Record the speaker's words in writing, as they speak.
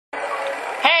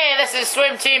This is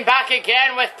Swim Team back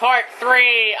again with part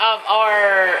 3 of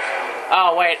our...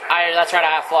 Oh, wait, that's right,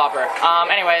 I have Flopper.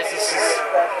 Anyways, this is...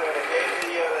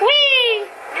 Whee!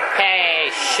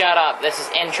 Hey, shut up. This is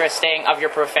interesting of your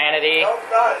profanity. No, it's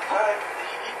not. It's not.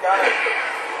 You got it.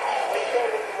 You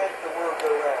can't make the word go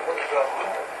around. What's up?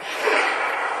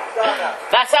 Stop now.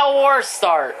 That's how wars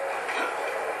start.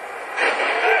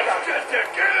 That's just a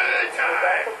good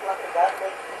time. That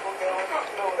makes people go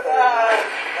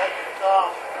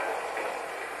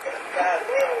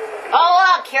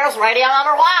Oh, look, here's radio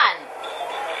number 1.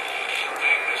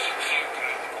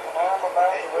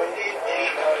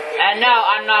 And no,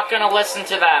 I'm not going to listen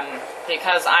to them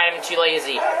because I'm too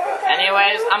lazy.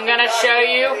 Anyways, I'm going to show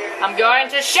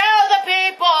the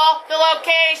people the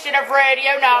location of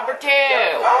radio number 2.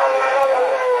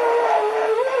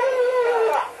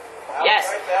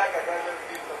 Yes.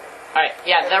 Alright,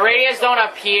 yeah, the radios don't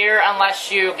appear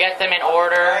unless you get them in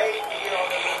order.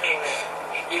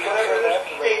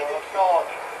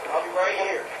 I'll be right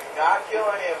here. Not kill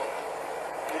any of them.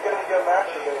 You're gonna go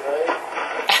masturbate, right?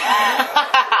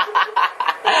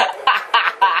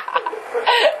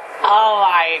 Oh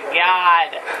my god.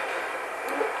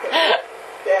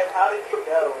 Dad, how did you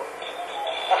know?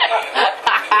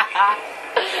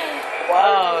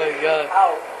 Oh my god.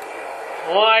 How?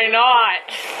 Why not?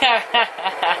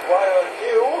 Why are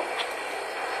you?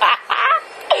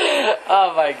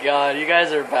 Oh my god, you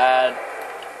guys are bad.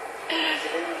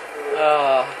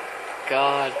 Oh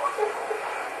god.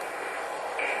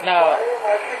 No. Why am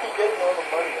I freaking getting all the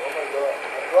money? Oh my god. I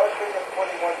was thinking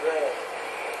 21 grand.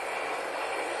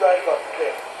 You guys got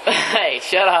 6. Hey,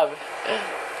 shut up. And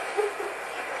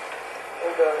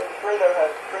Fredo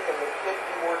has freaking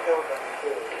 60 more kills than me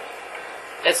too.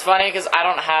 It's funny because I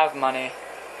don't have money.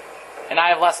 And I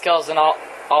have less kills than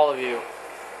all of you.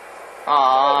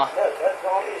 Aww. That's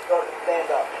all me start to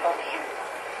stand up. Come shoot.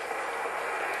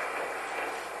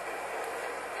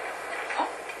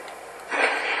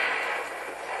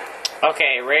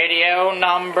 Okay, radio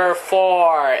number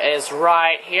 4 is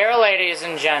right here, ladies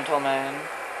and gentlemen.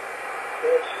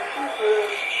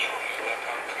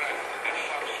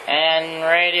 And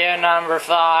radio number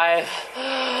 5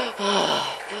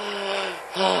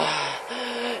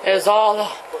 is all...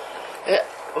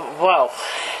 Whoa.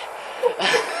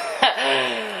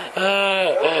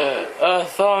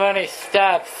 So many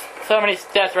steps. So many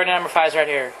steps. Radio number 5 is right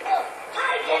here.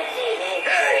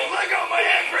 Hey, let go my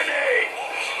hand grenade!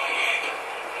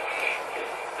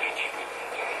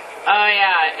 Oh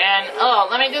yeah, and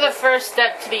let me do the first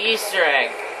step to the Easter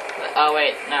egg. Oh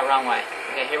wait, no, wrong way.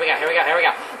 Okay, here we go.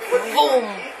 Boom!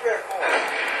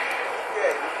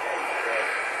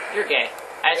 You're gay.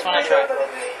 I just want to try.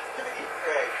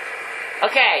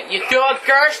 Okay, you do a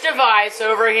Gersh device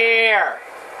over here.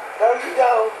 No, you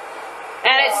don't.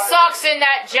 And it sucks in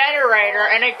that generator,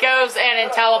 and it goes in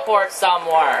and teleports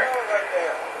somewhere.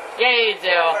 Yeah, you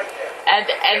do. And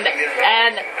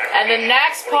the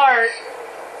next part.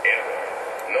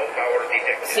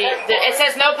 See, it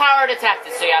says no power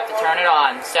detected, so you have to turn it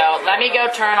on. So let me go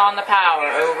turn on the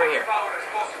power over here.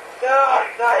 No,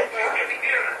 this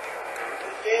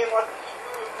game wants to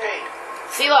screw with me.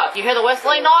 See, look, you hear the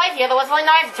whistling noise? You hear the whistling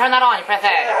noise? You turn that on, you press A.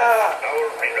 Our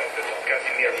readout is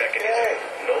Casimir mechanism.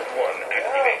 Node 1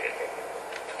 activated.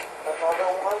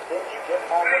 Another one? Did you get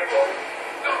already?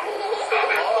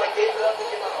 Oh, I gave it up to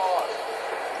get on.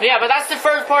 Yeah, but that's the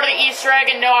first part of the Easter egg,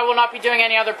 and no, I will not be doing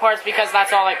any other parts because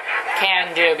that's all I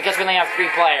can do, because we only have 3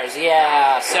 players.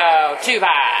 Yeah, so, too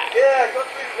bad. Yeah, go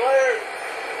 3 players.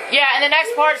 Yeah, and the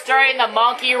next part's during the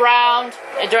monkey round.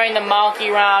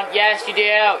 Yes, you do.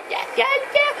 Yeah.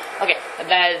 Okay, and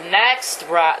the next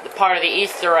part of the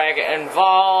Easter egg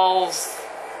involves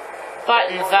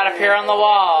buttons that appear on the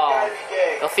wall.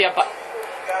 You'll see a button.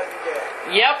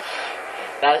 Yep.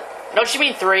 Don't you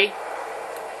mean 3?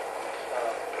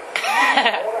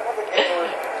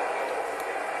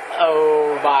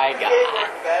 Oh my god.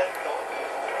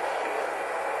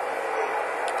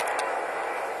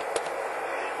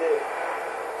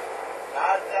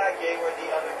 Not that gamer, the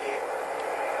other gamer.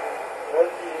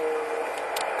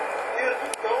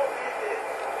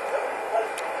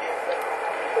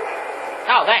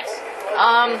 Oh, thanks.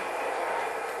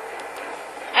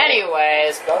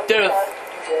 Anyways, dude. You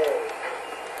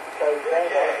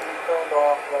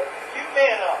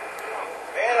man up.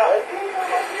 Man up.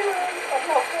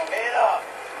 Man up.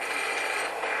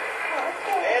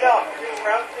 Man up.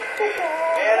 Round 16.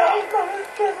 Man up.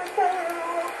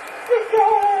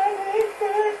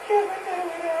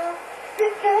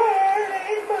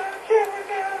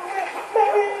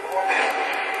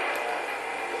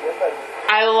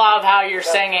 I love how you're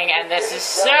singing, and this is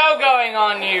so going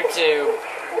on YouTube.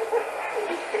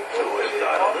 Who would have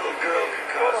thought a little girl could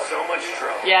cause so much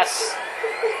trouble? Yes,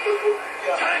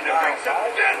 Time to bring some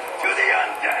death to the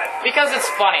undead! because it's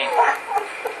funny. Feel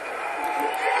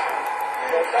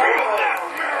that,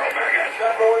 marrow maggot!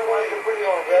 That's the only one you can put it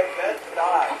on, Red. That's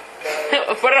die.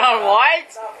 Put it on what?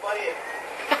 It's not funny.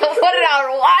 Put it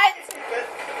on what?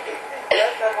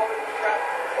 That's that woman who's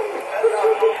trapped.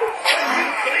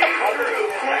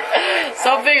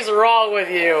 Something's wrong with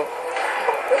you.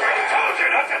 I told you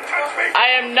not to touch me! I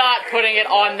am not putting it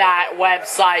on that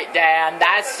website, Dan.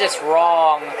 That's just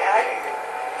wrong.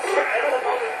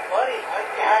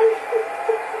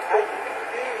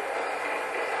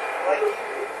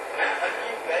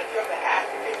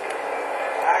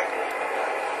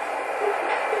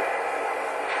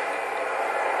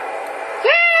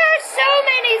 There are so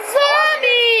many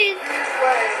zombies!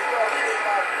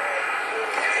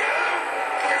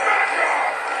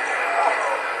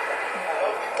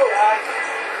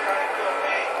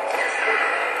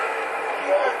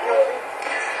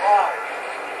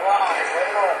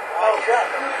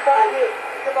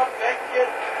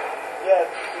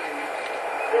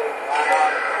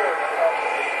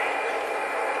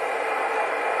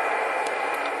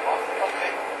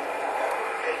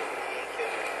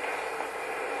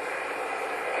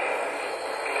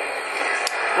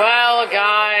 Well,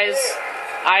 guys,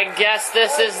 I guess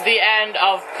this is the end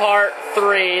of part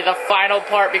 3, the final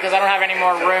part, because I don't have any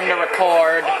more room to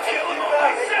record. I'll kill him all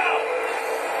myself!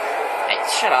 Hey,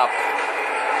 shut up.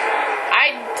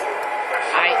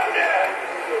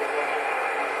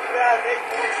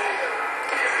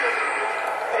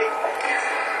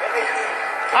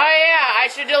 Oh yeah, I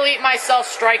should delete myself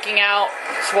striking out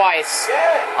twice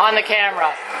on the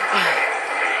camera.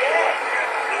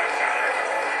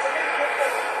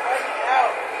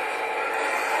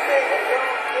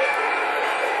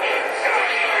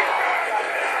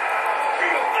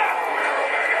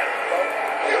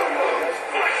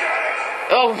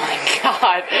 Oh my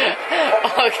god.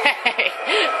 Okay.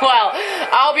 Well,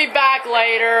 I'll be back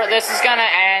later. This is gonna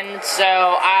end.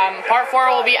 So, part 4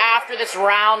 will be after this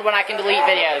round when I can delete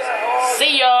videos.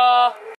 See ya!